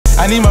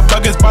I need my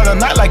buckets by the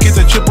night like it's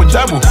a triple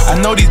double. I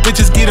know these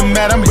bitches getting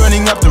mad, I'm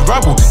burning up the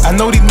rubble. I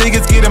know these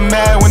niggas getting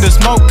mad when the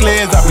smoke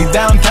clears. I'll be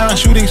downtown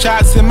shooting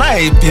shots in my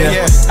AP.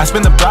 Yeah. I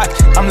spin the block,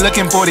 I'm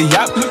looking for the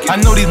yacht.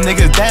 I know these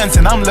niggas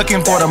dancing, I'm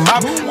looking for the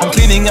mop. I'm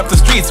cleaning up the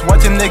streets,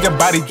 watching nigga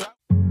body drop.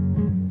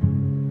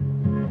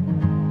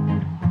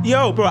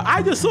 Yo, bro,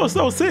 I just saw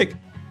So Sick.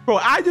 Bro,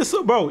 I just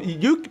saw, bro,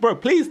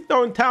 please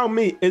don't tell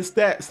me it's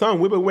that song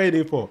we've been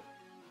waiting for.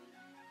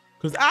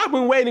 Cause I've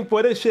been waiting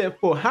for this shit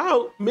for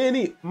how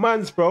many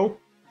months, bro?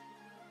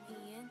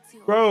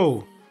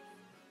 Bro,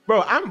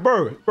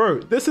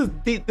 this is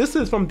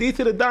from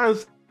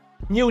dcthedon's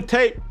new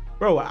tape.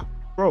 Bro,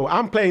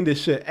 I'm playing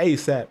this shit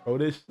ASAP, bro.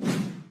 This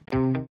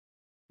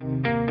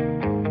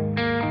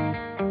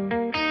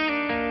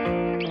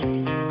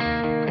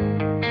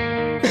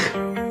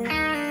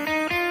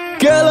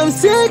Girl, I'm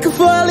sick of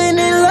falling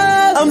in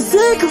love. I'm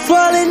sick of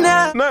falling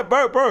out. No,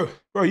 bro,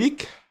 you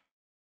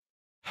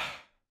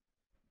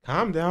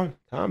calm down.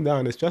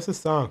 It's just a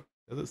song.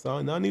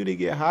 No need to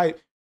get hyped.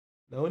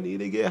 No, bro,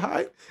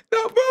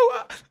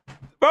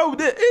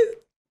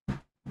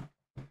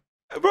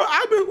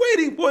 I've been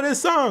waiting for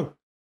this song.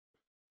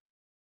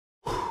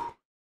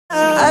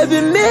 I've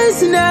been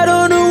missing out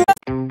on the.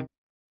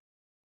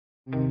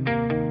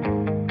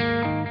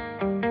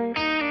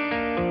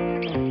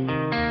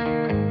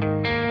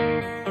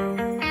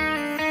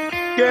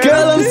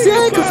 Girl, I'm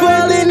sick of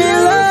falling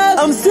in love.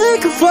 I'm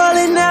sick of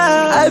falling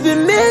out. I've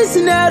been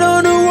missing out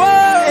on the world,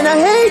 and I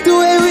hate the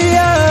way we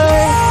are.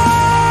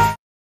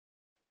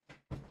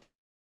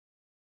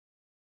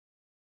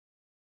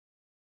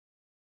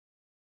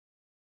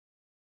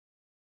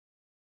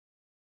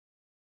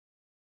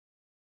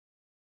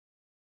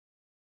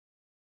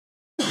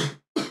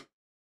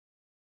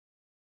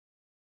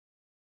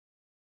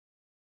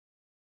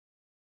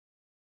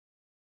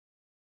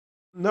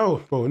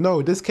 No, bro,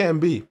 no, this can't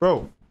be,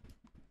 bro,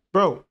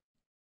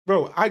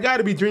 I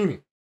gotta be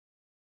dreaming.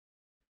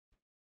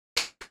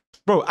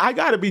 Bro, I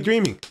gotta be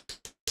dreaming.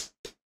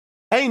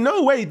 Ain't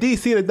no way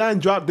dcthedon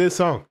dropped this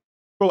song.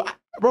 Bro,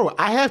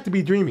 I have to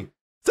be dreaming.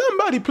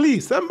 Somebody,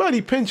 please,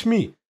 somebody pinch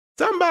me.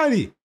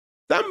 Somebody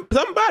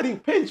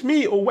pinch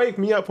me or wake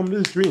me up from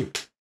this dream.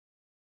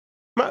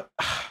 I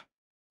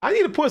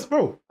need to put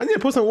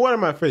some water in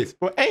my face.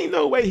 Bro, ain't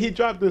no way he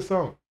dropped this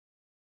song.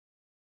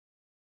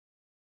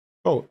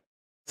 Bro,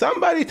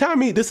 somebody tell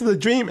me this is a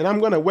dream and I'm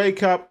gonna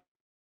wake up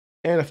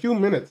in a few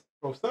minutes.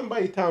 Bro,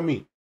 somebody tell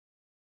me.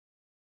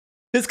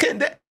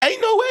 Ain't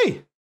no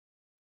way.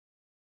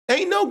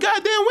 Ain't no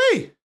goddamn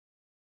way.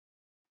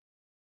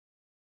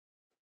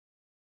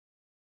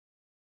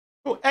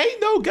 Bro, ain't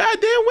no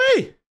goddamn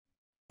way.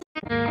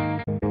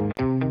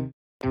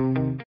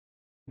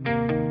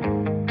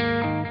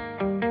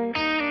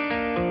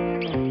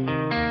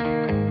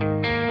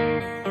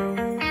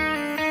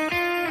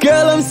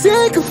 Girl, I'm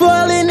sick of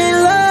falling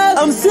in love.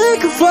 I'm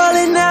sick of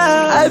falling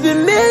out. I've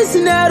been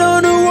missing out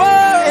on the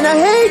world, and I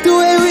hate the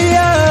way we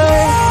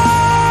are.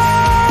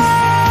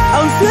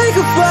 I'm sick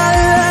of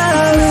falling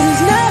out.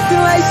 There's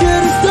nothing like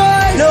should've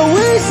started. No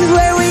wish is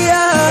where we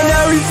are, and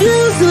I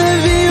refuse to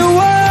live in your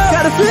world.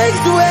 Gotta fix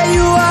the way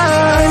you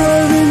are.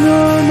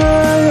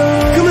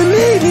 Come and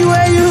meet me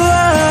where you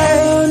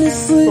are.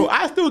 Honestly, bro,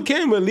 I still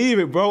can't believe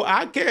it, bro.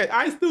 I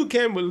still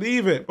can't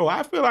believe it, bro.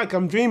 I feel like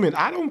I'm dreaming.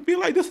 I don't feel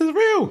like this is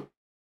real.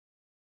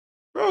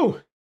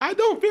 Bro, I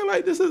don't feel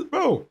like this is,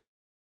 bro.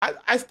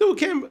 I still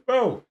can't,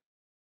 bro.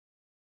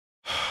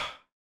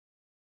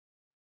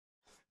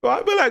 Bro,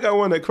 I feel like I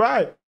want to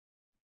cry.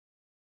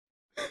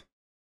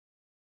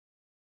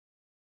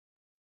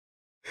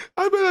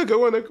 I feel like I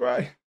want to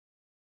cry.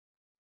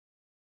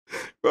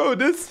 Bro,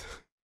 this,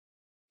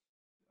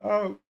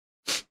 oh.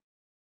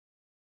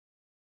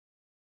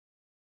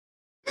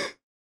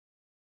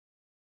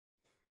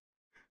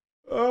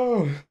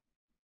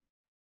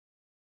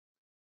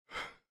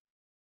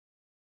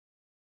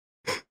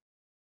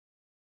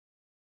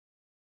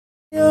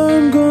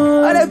 I'm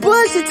gone. All that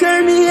bullshit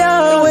turn me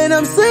on. When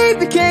I'm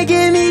sleeping, can't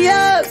get me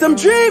up. I'm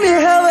dreaming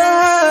hella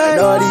hard. And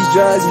all these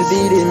drugs are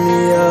beating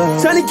me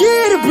up. Trying to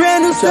get a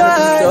brand new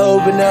start. So,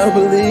 but now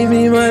believe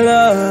me, my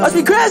love. Watch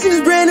me crashing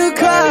this brand new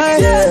car.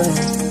 Yeah,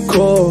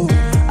 cool.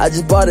 I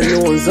just bought a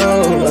new one's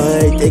on.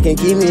 Like, they can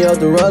keep me off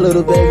the road,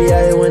 little baby.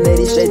 I hit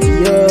 180 straight to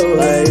you.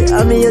 Like,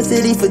 I'm in your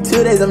city for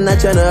 2 days. I'm not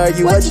trying to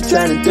argue what you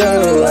trying to do.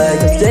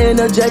 Like, I'm staying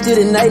up jacked through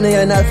the night. No,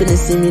 you're not finna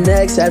see me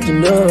next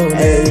afternoon.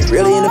 Hey,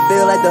 really in the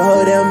field like the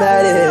whole damn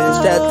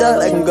madness. Strapped up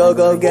like I'm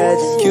go-go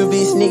gadgets. QB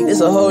sneak, this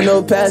a whole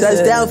no pass.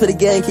 Touchdown for the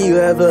gang, can you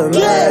ever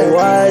imagine?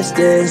 Watch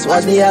this,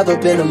 watch me have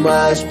up in the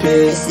mosh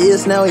pit. See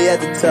us now, we at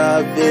the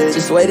top, bitch.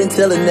 Just wait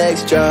until the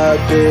next drop,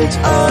 bitch.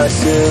 Oh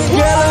shit.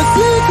 Girl, I'm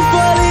sick of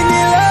falling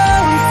in love.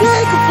 I'm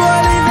sick of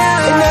falling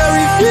out, and I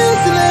refuse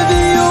to live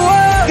in your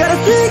world. Gotta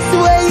fix the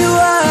way you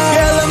are.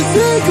 Girl, I'm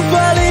sick of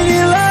falling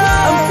in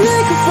love. I'm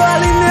sick of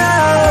falling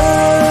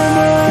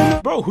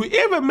out. Bro,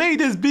 whoever made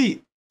this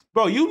beat,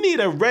 bro, you need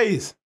a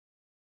raise.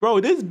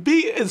 Bro, this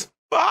beat is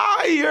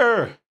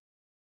fire.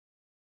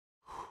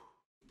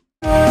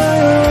 Girl,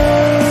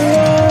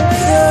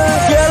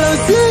 I'm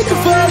sick of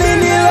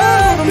falling in love.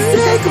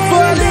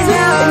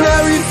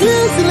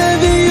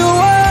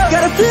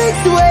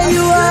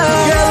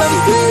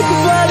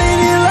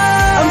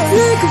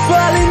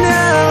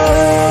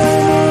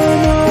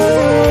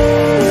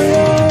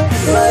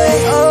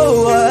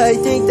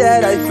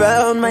 that I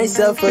found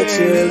myself a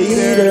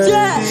cheerleader.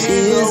 She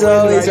is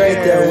always right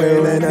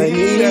there when I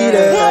need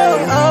her.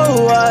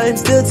 Oh, I'm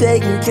still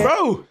taking care.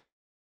 Bro,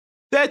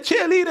 that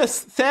cheerleader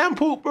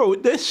sample, bro,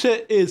 this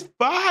shit is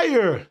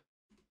fire.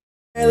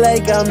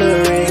 Like I'm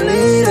the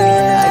ringleader.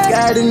 I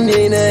got a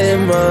Nina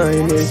in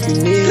mind if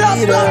you need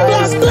her.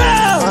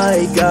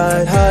 My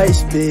God, high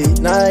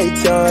speed,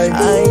 nighttime.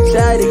 I ain't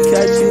try to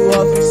cut you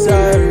off, I'm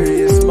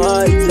sorry, it's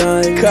my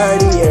time.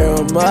 Cartier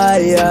on my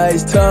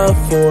eyes, time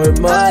for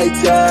my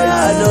time.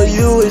 I know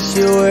you wish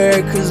you were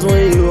here, cause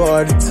when you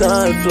are, the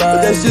time flies.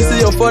 But that's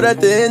just your fault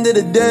at the end of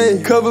the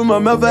day. Cover my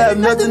mouth, I have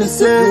nothing to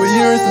say. Do a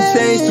year and some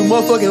change, too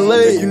motherfucking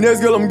late. You next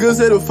girl, I'm good,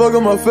 say the fuck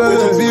on my face.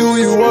 But you be who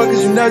you are,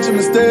 cause you're not your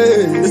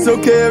mistake. It's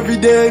okay, every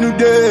day, new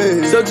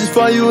day. So just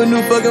find you a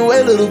new fucking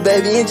way, little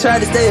baby, and try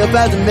to stay up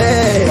out the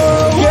man.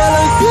 Girl,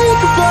 I'm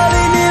sick of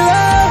falling in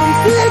love, I'm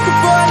sick of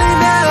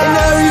falling out, and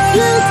I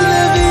refuse to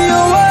live in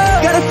your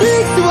world. Gotta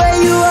fix the way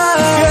you are.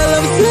 Girl,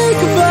 I'm sick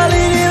of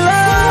falling in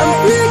love, I'm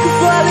sick of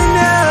falling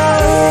out.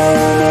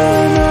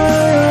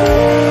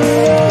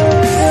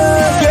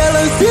 Girl,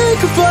 I'm sick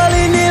of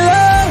falling in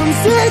love, I'm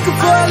sick of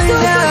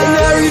falling out, and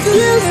I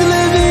refuse to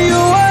live in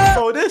your world.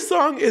 Oh, this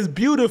song is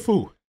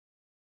beautiful.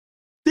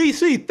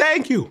 DC,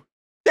 thank you.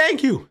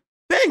 Thank you.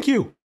 Thank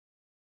you.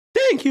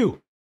 Thank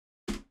you.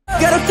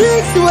 Gotta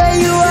fix the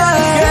way you are.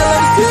 Girl,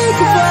 I'm sick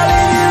of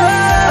falling in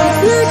love, I'm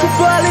sick of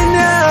falling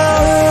out.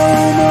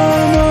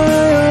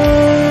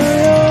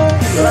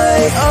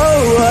 Like,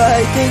 oh,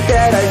 I think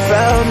that I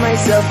found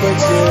myself a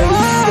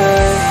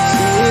cheerleader.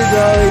 She is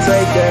always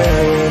right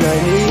there when I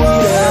need her.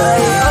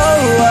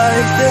 Oh,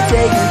 I'm still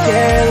taking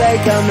care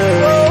like I'm the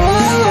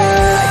ringleader.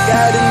 I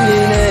got a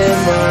Nina in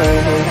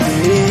mind if you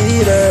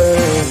need her.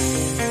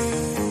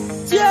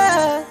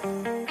 Yeah.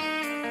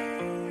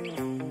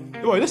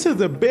 Boy, this is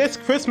the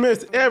best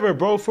Christmas ever,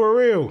 bro, for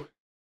real.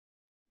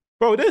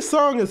 Bro, this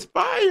song is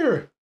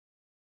fire.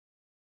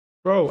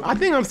 Bro, I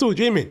think I'm still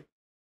dreaming.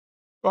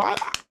 Bro,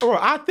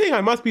 I think I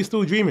must be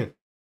still dreaming.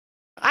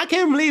 I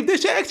can't believe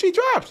this shit actually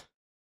dropped.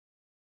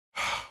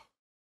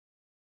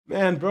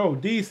 Man, bro,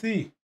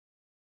 DC.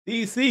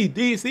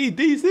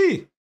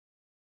 DC.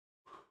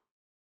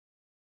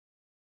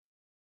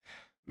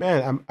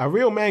 Man, a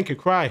real man could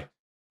cry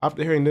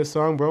after hearing this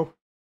song, bro.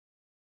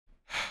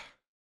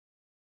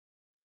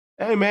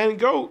 Hey, man,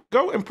 go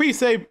and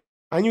pre-save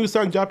a new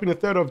song dropping the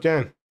 3rd of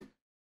Jan.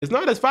 It's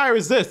not as fire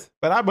as this,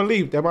 but I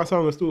believe that my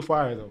song is still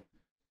fire, though.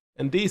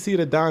 And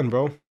dcthedon,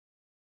 bro.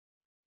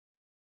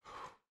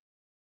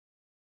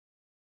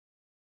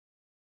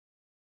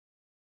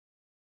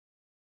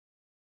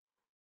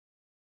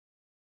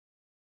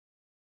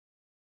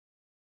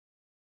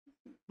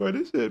 Bro,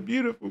 this shit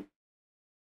beautiful.